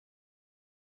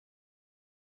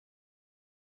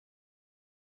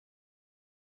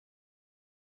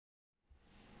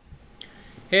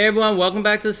Hey everyone, welcome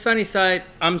back to the sunny side.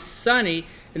 I'm Sunny,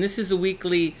 and this is the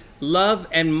weekly love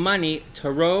and money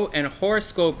tarot and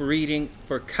horoscope reading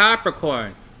for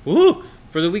Capricorn. Woo!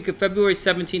 For the week of February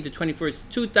 17th to 21st,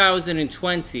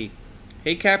 2020.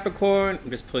 Hey Capricorn,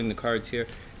 I'm just pulling the cards here.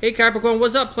 Hey Capricorn,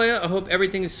 what's up, player? I hope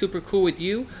everything is super cool with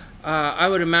you. I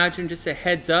would imagine just a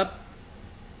heads up,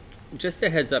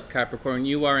 Capricorn,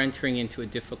 you are entering into a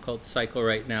difficult cycle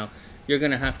right now. You're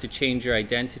going to have to change your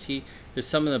identity. There's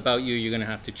something about you you're going to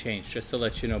have to change, just to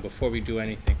let you know before we do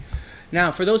anything.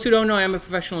 Now, for those who don't know, I am a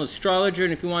professional astrologer,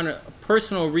 and if you want a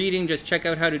personal reading, just check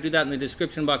out how to do that in the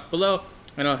description box below,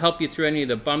 and I'll help you through any of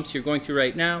the bumps you're going through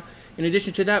right now. In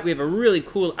addition to that, we have a really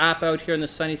cool app out here on the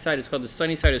sunny side. It's called the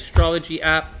Sunny Side Astrology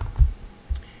app,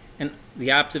 and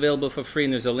the app's available for free,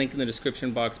 and there's a link in the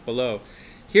description box below.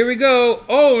 Here we go.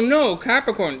 Oh no,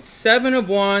 Capricorn, 7 of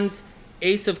Wands,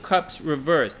 Ace of Cups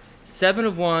reversed. 7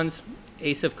 of Wands,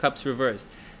 Ace of Cups reversed.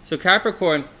 So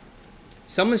Capricorn,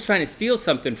 someone's trying to steal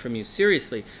something from you,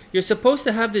 seriously. You're supposed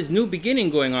to have this new beginning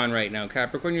going on right now,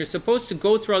 Capricorn. You're supposed to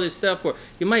go through all this stuff where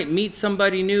you might meet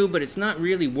somebody new, but it's not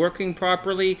really working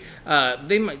properly.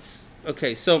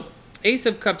 Okay, so Ace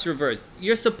of Cups reversed.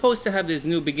 You're supposed to have this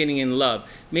new beginning in love.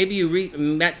 Maybe you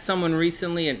met someone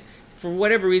recently and for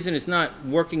whatever reason it's not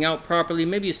working out properly.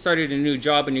 Maybe you started a new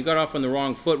job and you got off on the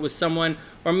wrong foot with someone,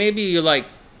 or maybe you're like,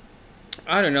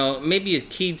 I don't know, maybe you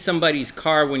keyed somebody's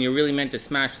car when you really meant to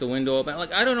smash the window open.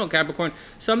 Like, I don't know, Capricorn.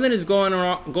 Something is going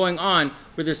on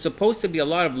where there's supposed to be a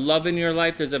lot of love in your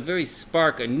life. There's a very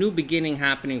spark, a new beginning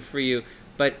happening for you,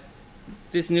 but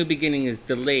this new beginning is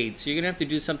delayed. So you're going to have to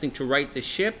do something to right the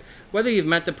ship. Whether you've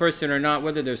met the person or not,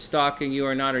 whether they're stalking you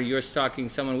or not, or you're stalking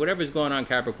someone, whatever's going on,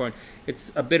 Capricorn,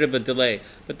 it's a bit of a delay.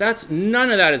 But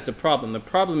none of that is the problem. The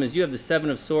problem is you have the 7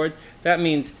 of Swords. That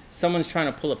means someone's trying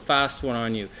to pull a fast one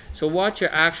on you. So watch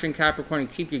your action, Capricorn,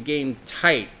 and keep your game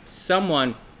tight.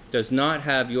 Someone does not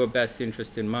have your best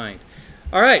interest in mind.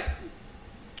 All right.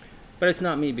 But it's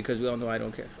not me, because we all know I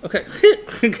don't care. Okay.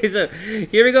 Okay, so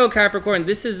here we go, Capricorn.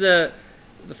 This is the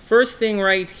first thing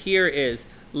right here is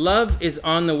love is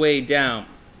on the way down.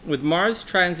 With Mars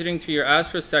transiting through your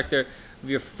astro sector of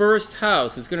your first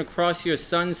house, it's going to cross your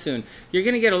sun soon. You're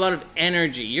going to get a lot of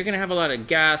energy. You're going to have a lot of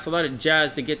gas, a lot of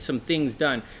jazz to get some things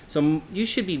done. So you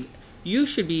should be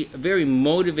very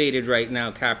motivated right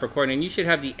now, Capricorn, and you should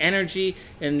have the energy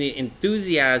and the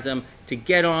enthusiasm to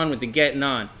get on with the getting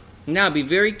on. Now, be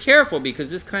very careful,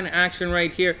 because this kind of action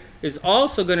right here is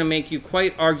also going to make you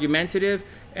quite argumentative,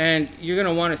 and you're going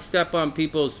to want to step on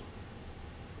people's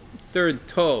third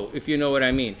toe, if you know what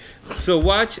I mean. So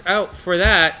watch out for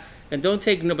that, and don't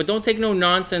take no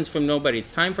nonsense from nobody.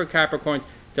 It's time for Capricorns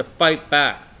to fight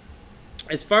back.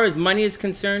 As far as money is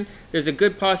concerned, there's a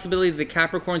good possibility that the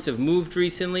Capricorns have moved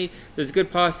recently. There's a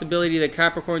good possibility that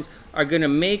Capricorns are going to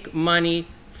make money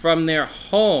from their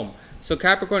home. So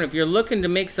Capricorn, if you're looking to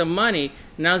make some money,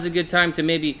 now's a good time to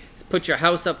maybe put your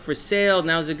house up for sale.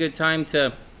 Now's a good time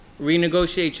to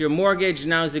renegotiate your mortgage.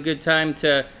 Now's a good time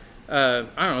to, I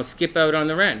don't know, skip out on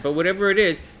the rent. But whatever it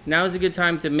is, now's a good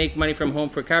time to make money from home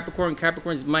for Capricorn.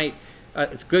 Capricorns might,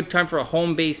 it's a good time for a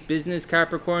home-based business,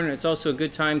 Capricorn. And it's also a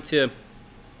good time to,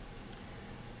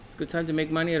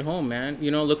 make money at home, man.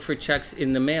 You know, look for checks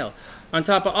in the mail. On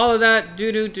top of all of that,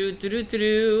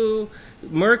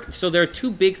 so there are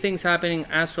 2 big things happening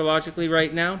astrologically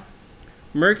right now.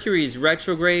 Mercury is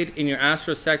retrograde in your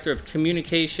astro sector of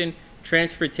communication,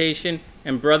 transportation,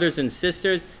 and brothers and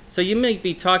sisters. So you may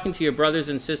be talking to your brothers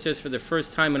and sisters for the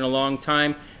first time in a long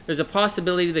time. There's a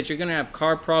possibility that you're going to have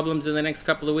car problems in the next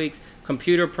couple of weeks,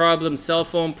 computer problems, cell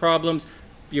phone problems.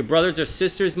 Your brothers or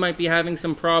sisters might be having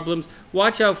some problems.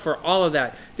 Watch out for all of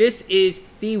that. This is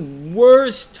the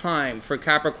worst time for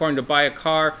Capricorn to buy a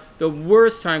car, the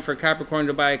worst time for Capricorn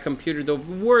to buy a computer, the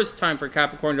worst time for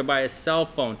Capricorn to buy a cell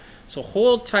phone. So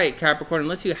hold tight, Capricorn.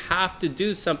 Unless you have to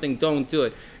do something, don't do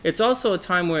it. It's also a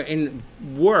time where in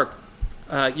work,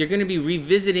 you're going to be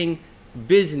revisiting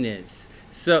business.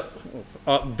 So,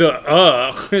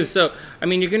 so, I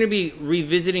mean, you're going to be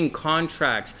revisiting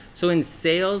contracts. So in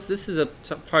sales, this is a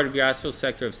part of your astral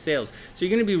sector of sales. So you're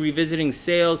going to be revisiting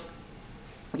sales.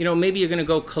 You know, maybe you're going to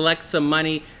go collect some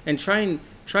money and try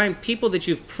and people that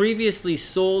you've previously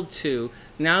sold to.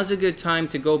 Now's a good time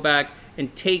to go back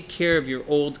and take care of your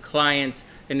old clients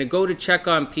and to go to check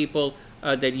on people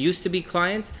that used to be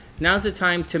clients. Now's the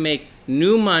time to make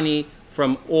new money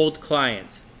from old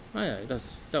clients. Oh yeah,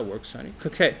 that works, honey.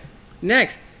 Okay,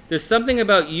 next, there's something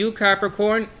about you,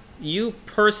 Capricorn, you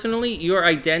personally, your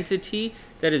identity,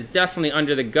 that is definitely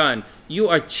under the gun. You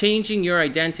are changing your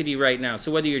identity right now.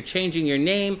 So whether you're changing your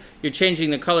name, you're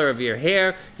changing the color of your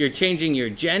hair, you're changing your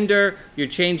gender, you're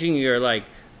changing your, like,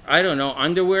 I don't know,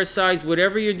 underwear size,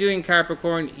 whatever you're doing,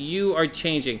 Capricorn, you are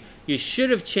changing. You should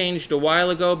have changed a while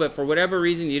ago, but for whatever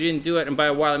reason, you didn't do it. And by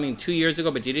a while, I mean 2 years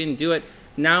ago, but you didn't do it.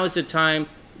 Now is the time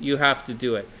you have to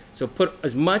do it. So put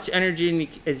as much energy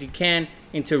as you can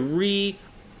into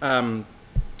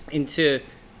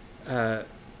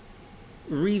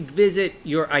revisit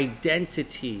your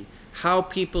identity, how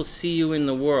people see you in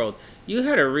the world. You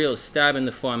had a real stab in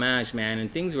the fromage, man, and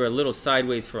things were a little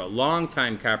sideways for a long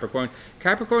time, Capricorn.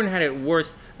 Capricorn had it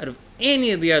worse out of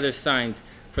any of the other signs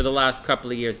for the last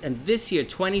couple of years. And this year,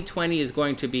 2020, is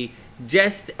going to be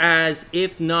just as,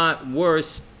 if not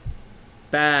worse,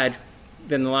 bad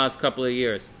than the last couple of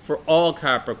years for all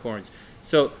Capricorns.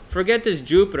 So forget this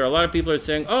Jupiter. A lot of people are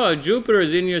saying, oh, Jupiter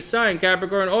is in your sign,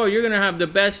 Capricorn. Oh, you're going to have the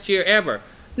best year ever.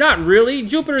 Not really.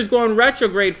 Jupiter is going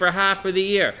retrograde for half of the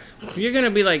year. You're going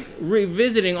to be like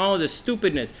revisiting all of the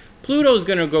stupidness. Pluto's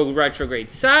going to go retrograde.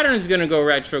 Saturn's going to go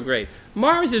retrograde.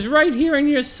 Mars is right here in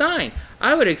your sign.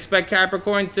 I would expect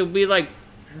Capricorns to be like,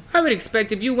 I would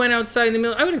expect if you went outside in the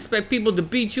middle, I would expect people to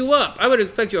beat you up. I would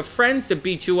expect your friends to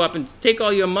beat you up and take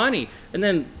all your money. And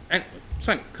then,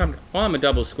 well, I'm a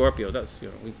double Scorpio. That's, you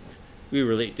know, we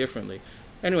relate differently.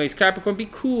 Anyways, Capricorn, be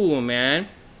cool, man.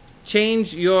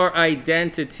 Change your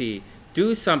identity.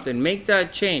 Do something. Make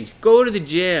that change. Go to the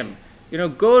gym. You know,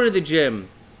 go to the gym.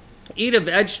 Eat a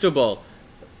vegetable.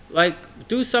 Like,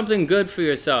 do something good for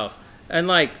yourself. And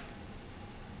like,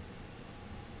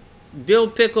 dill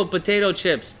pickle potato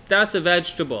chips. That's a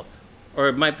vegetable. Or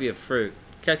it might be a fruit.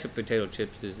 Ketchup potato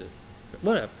chips is a...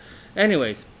 whatever.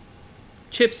 Anyways,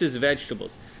 chips is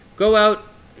vegetables. Go out,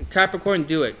 Capricorn,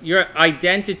 do it. Your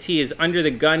identity is under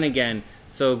the gun again.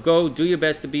 So go do your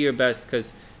best to be your best,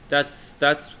 because that's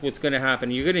what's going to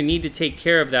happen. You're going to need to take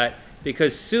care of that,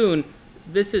 because soon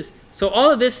so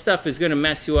all of this stuff is going to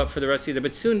mess you up for the rest of the year.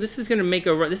 But soon this is going to make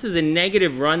this is a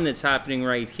negative run that's happening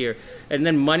right here. And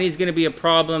then money's going to be a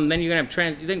problem. Then you're going to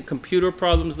have then computer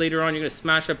problems later on. You're going to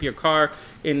smash up your car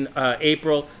in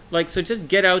April. Like, so just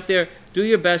get out there, do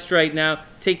your best right now,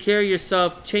 take care of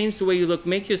yourself, change the way you look,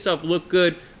 make yourself look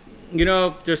good. You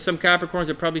know, there's some Capricorns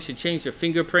that probably should change their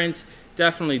fingerprints.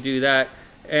 Definitely do that.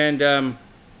 And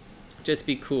just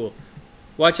be cool.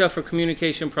 Watch out for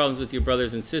communication problems with your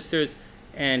brothers and sisters.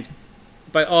 And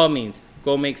by all means,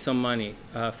 go make some money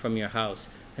from your house.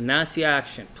 And that's the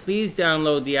action. Please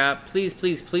download the app. Please,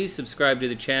 please, please subscribe to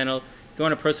the channel. If you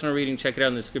want a personal reading, check it out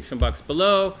in the description box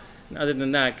below. And other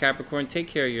than that, Capricorn, take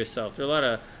care of yourself. There are a lot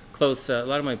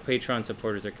of my Patreon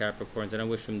supporters are Capricorns, and I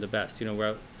wish them the best. You know, we're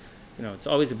out. You know, it's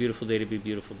always a beautiful day to be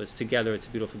beautiful, but together it's a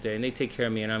beautiful day. And they take care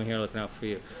of me, and I'm here looking out for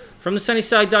you. From the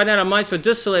sunnyside.net, I'm Maestro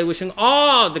du Soleil, wishing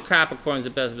all the Capricorns the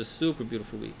best of a super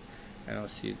beautiful week. And I'll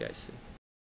see you guys soon.